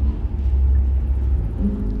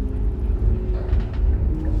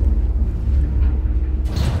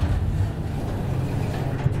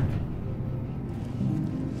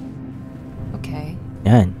 Okay.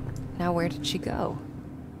 Yan. Now where did she go?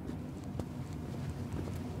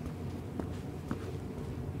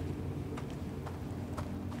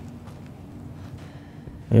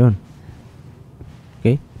 Ayun.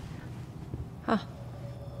 Okay. Huh.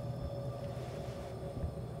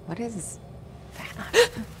 What is that?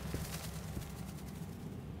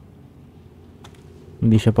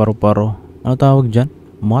 Hindi siya paro-paro. Ano tawag dyan?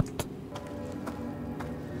 Moth?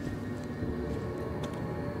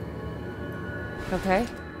 Okay.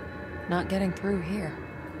 Not getting through here.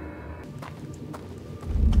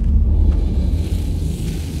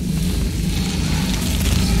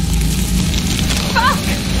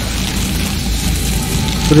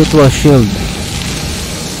 Spiritual shield.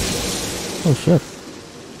 Oh shit.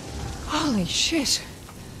 Holy shit.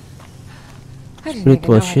 I didn't even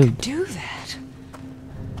Spiritual know I shield. could do that.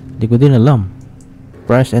 Di ko din alam.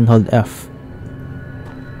 Press and hold F.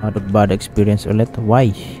 Out of body experience ulit.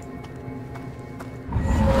 Why?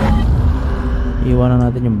 Iwanan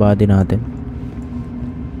natin yung body natin.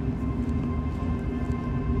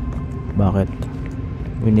 Bakit?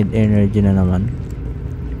 We need energy na naman.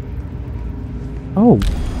 Oh.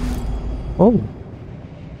 Oh.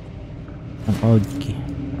 Ang old key.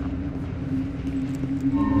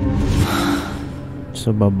 So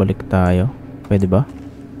babalik tayo. Pwede ba?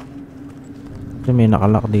 Kasi may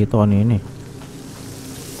nakalak dito kanina eh.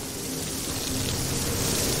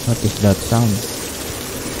 What is that sound?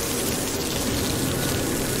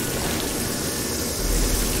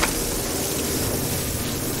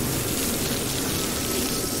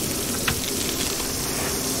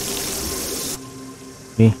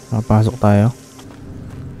 Okay, napasok tayo.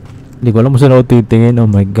 Hindi ko alam kung saan ako titingin. Oh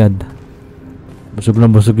my god. Busog na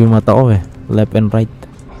busog yung mata ko eh. Left and right.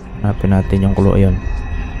 Hanapin natin yung clue yun.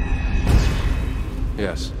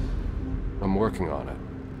 Yes. I'm working on it.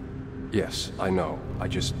 Yes, I know.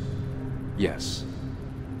 Yes.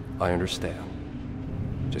 I understand.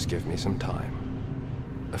 Just give me some time.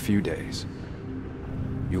 A few days.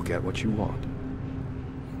 You'll get what you want.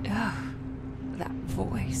 Ugh. That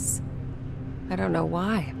voice. I don't know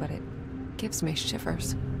why, but it gives me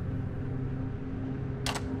shivers.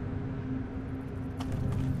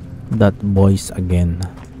 That voice again.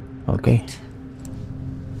 Okay.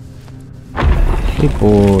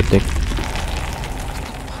 Putik.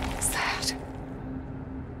 What was that?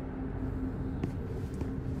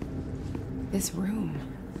 This room.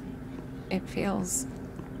 It feels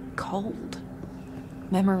cold.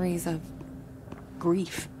 Memories of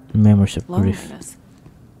grief. Memories of grief. Loneliness.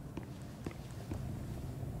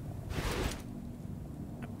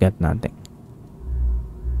 Got nothing.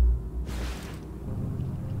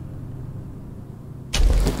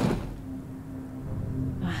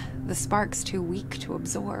 The spark's too weak to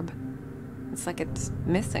absorb. It's like it's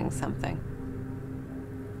missing something.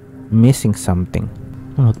 Missing something.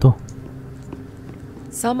 Ano to?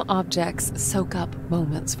 Some objects soak up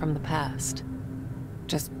moments from the past.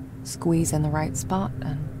 Just squeeze in the right spot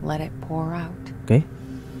and let it pour out. Okay.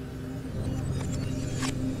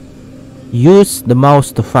 Use the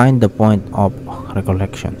mouse to find the point of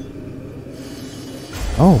recollection.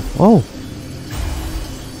 Oh.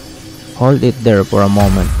 Hold it there for a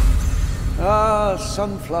moment. Ah,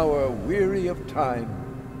 sunflower weary of time.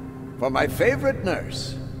 For my favorite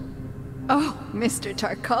nurse. Oh, Mr.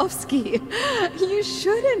 Tarkovsky, you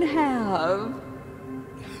shouldn't have.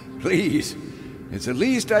 Please, it's the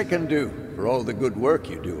least I can do for all the good work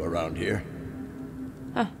you do around here.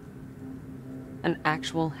 An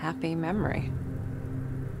actual happy memory.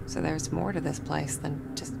 So there's more to this place than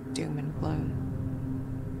just doom and gloom.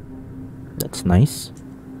 That's nice.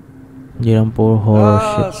 Hindi lang puro horror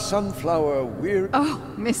shit. Sunflower weary. Oh,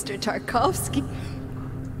 Mr. Tarkovsky.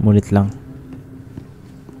 Mulit lang.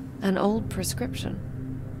 An old prescription.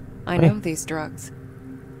 I Hey. know these drugs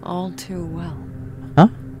all too well. Huh?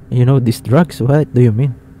 You know these drugs? What do you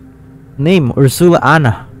mean? Name, Ursula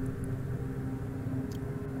Anna.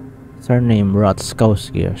 Surname,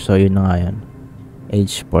 Rotzkowski. So yun na nga yan.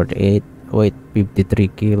 Age 48. Weight 53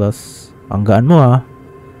 kilos. Ang gaan mo ha.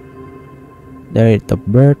 Date of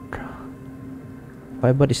birth.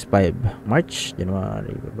 February is 5. March,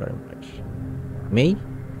 January, February, March. May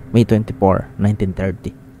 24,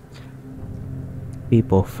 1930.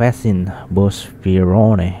 People Facin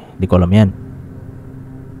Bospirone. Di ko alam yan.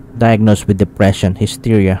 Diagnosed with depression,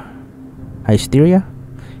 hysteria,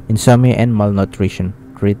 insomnia, and malnutrition.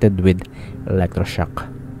 Treated with electroshock.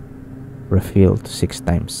 Refilled 6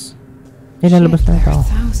 times. Lalabas na ito.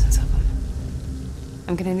 Thousands of them.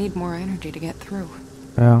 I'm gonna need more energy to get through.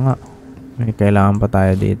 Kaya nga. May kailangan pa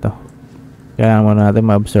tayo dito. Kailangan mo natin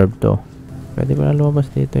ma-observe to. Pwede pa na lumabas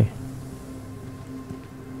dito eh.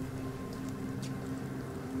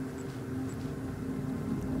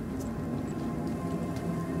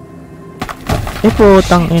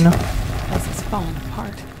 Putang ina. This is falling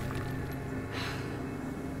apart.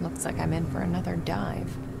 Looks like I'm in for another dive.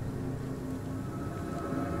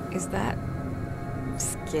 Is that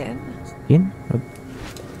skin? Skin?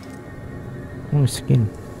 Ano skin?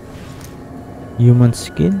 Human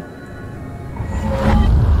skin?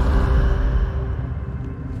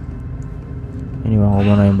 Iniwan ko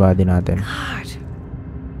muna yung body natin. God,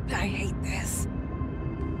 I hate this.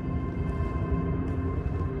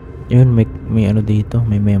 Yun, may ano dito,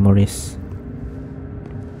 may memories.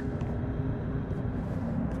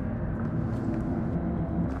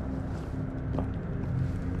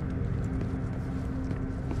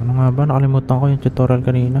 Ano nga ba? Nakalimutan ko yung tutorial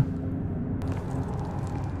kanina.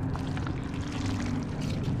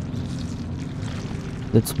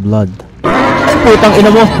 That's blood. Putang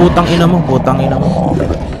ina mo! Putang ina mo! Putang ina mo!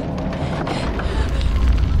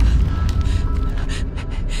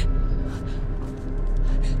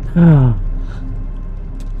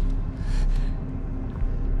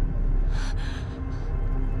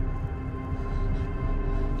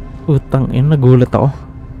 Putang ina, nagulat ako.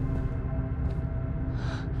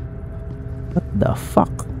 What the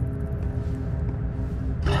fuck?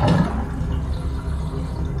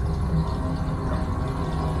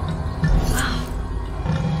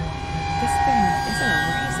 This thing isn't a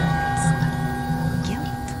razor. It's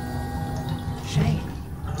guilt, shame,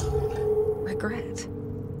 regret.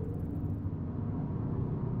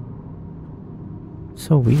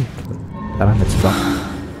 So weak. Tara, let's go.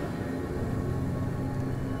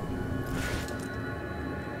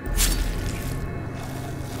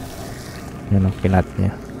 Yan ang kinat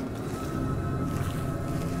niya.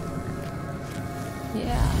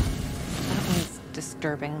 Yeah, that was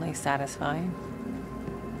disturbingly satisfying.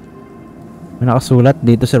 May nakasulat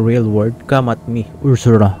dito sa real world. Come at me,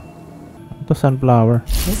 Ursula. Ito, sunflower.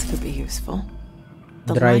 This could be useful.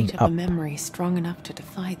 The Dried light of up. a memory strong enough to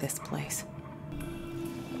defy this place.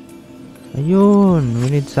 Ayun,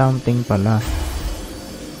 we need something pala.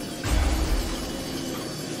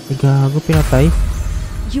 Ay, gago, pinatay.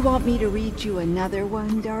 You want me to read you another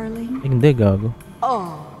one, darling? Ay, hindi, gago.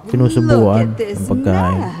 Oh, Sinusubuan look at this ang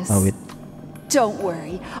pagkain. mess. Awit. Don't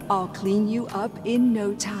worry, I'll clean you up in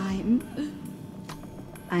no time.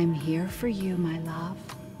 I'm here for you, my love.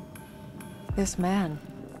 This man,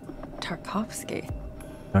 Tarkovsky,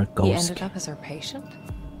 he ended Tarkovsky. up as her patient?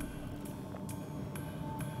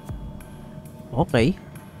 Okay.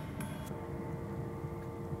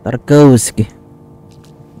 Tarkovsky.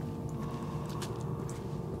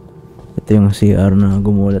 Ito yung CR na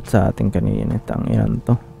gumulat sa ating kanina. Tanginan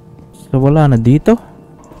to. So wala na dito.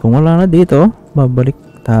 Kung wala na dito, babalik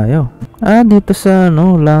tayo. Ah, dito sa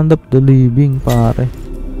no, Land of the Living, pare.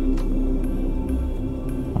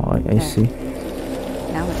 Okay, I see.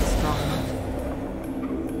 Now it's strong.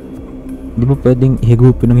 Di ba pwedeng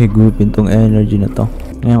higupin tong energy na to?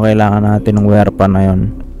 Ngayon kailangan natin ng weapon na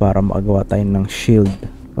yun para makagawa tayo ng shield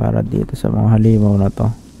para dito sa mga halimaw na to.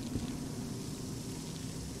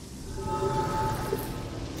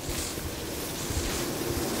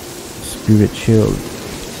 Spirit shield.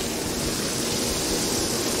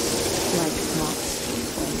 Like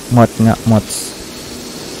moths. Mot nga, mots.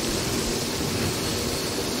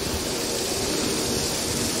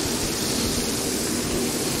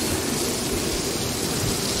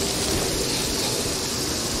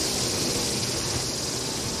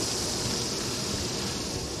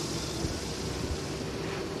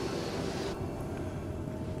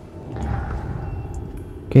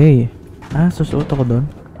 Okay. Ah, susuot ako doon.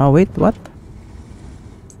 Ah, wait, what?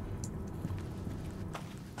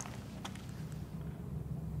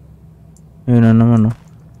 Yun na naman, oh.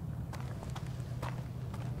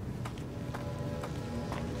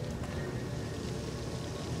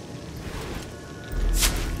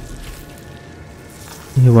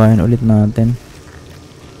 Hiwain ulit natin.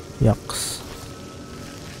 Yucks.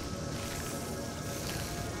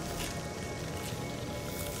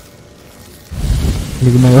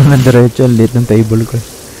 Hindi ko magawa ng diretso. Ang liit ng table ko.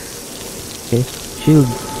 Okay. Shield.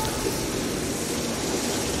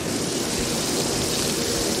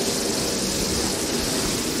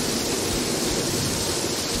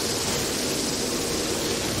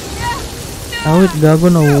 Wait, gago,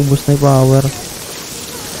 nauubos na yung power.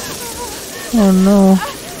 Oh no.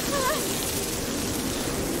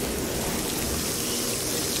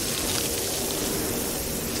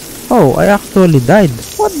 Oh, I actually died.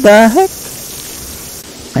 What the heck?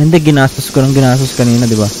 Ay, hindi, ginastos ko ng ginastos kanina,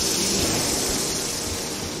 di ba?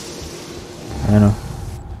 Ano?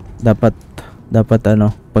 Dapat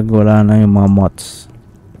ano, pag wala na yung mga mods,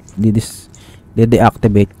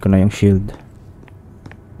 deactivate ko na yung shield.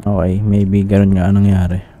 Okay, maybe ganun nga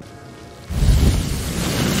nangyari.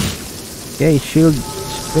 Okay, shield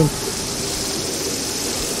sprint.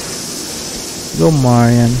 Go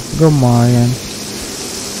Marianne, go Marianne.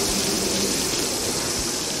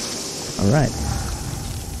 Alright.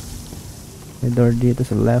 May door dito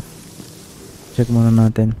sa left. Check muna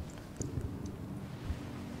natin.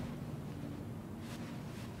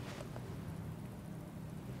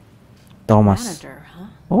 Thomas. Manager, huh?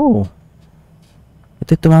 Oh.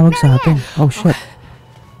 Ito tumawag sa atin. Oh shit.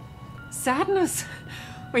 Sadness.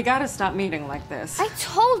 We gotta stop meeting like this. I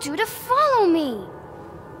told you to follow me.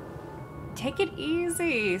 Take it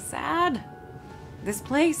easy, Sad. This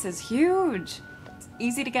place is huge. It's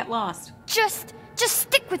easy to get lost. Just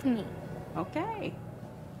stick with me. Okay.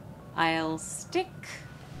 I'll stick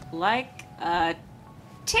like a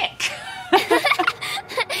tick.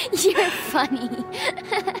 You're funny.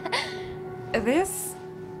 This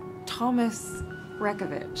Thomas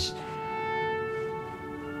Rekovich.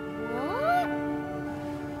 What?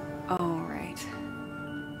 Oh, right.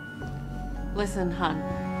 Listen, hon.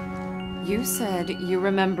 You said you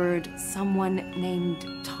remembered someone named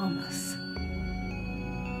Thomas.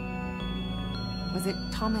 Was it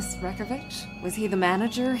Thomas Rekovich? Was he the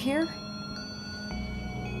manager here?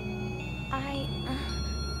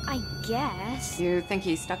 I guess. You think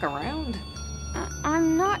he stuck around?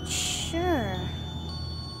 I'm not sure.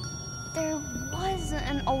 There was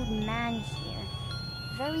an old man here.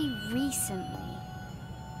 Very recently.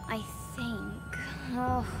 I think.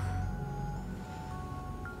 Oh.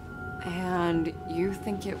 And you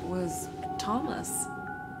think it was Thomas?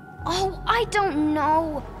 Oh, I don't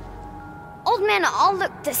know. Old men all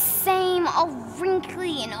look the same, all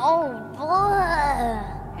wrinkly and old.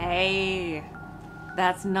 Blah. Hey,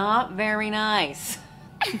 that's not very nice.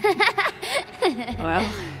 Well,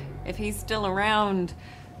 if he's still around,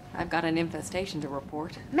 I've got an infestation to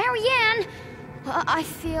report. Marianne! I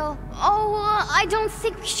feel... I don't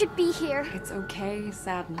think we should be here. It's okay,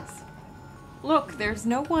 Sadness. Look, there's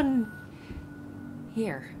no one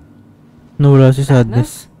here. Nawala si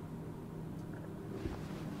Sadness.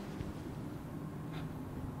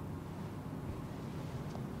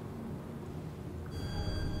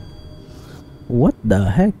 What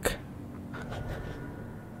the heck?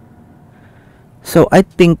 So, I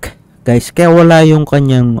think, guys, kaya wala yung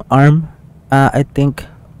kanyang arm. I think,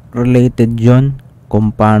 related yon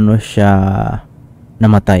kung paano siya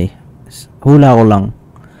namatay. Hula ko lang.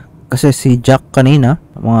 Kasi si Jack kanina,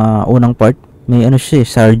 mga unang part, may ano siya,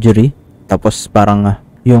 surgery. Tapos parang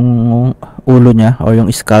yung ulo niya o yung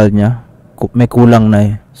skull niya, may kulang na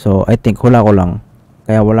eh. So, I think, hula ko lang.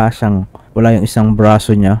 Kaya wala yung isang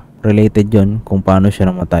braso niya. Related yon kung paano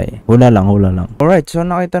siya namatay. Hula lang. Alright, so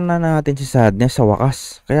nakita na natin si Sadness sa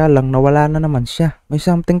wakas. Kaya lang, nawala na naman siya. May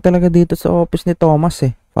something talaga dito sa office ni Thomas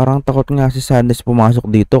eh. Parang takot nga si Sadness pumasok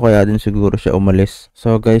dito, kaya din siguro siya umalis.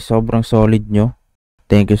 So guys, sobrang solid nyo.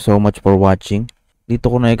 Thank you so much for watching.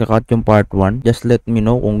 Dito ko na ikakat yung part 1. Just let me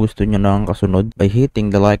know kung gusto nyo na ang kasunod by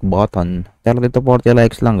hitting the like button. Pero dito 40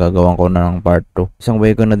 likes lang, gagawin ko na ng part 2. Isang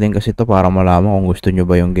way ko na din kasi to para malaman kung gusto nyo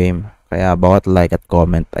ba yung game. Kaya bawat like at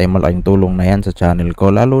comment ay malaking tulong na yan sa channel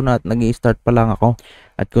ko. Lalo na at nag-i-start pa lang ako.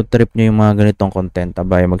 At kung trip nyo yung mga ganitong content,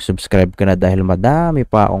 abay mag-subscribe ka na dahil madami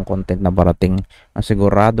pa akong content na parating na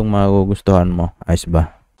siguradong magugustuhan mo. Ayos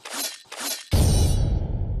ba?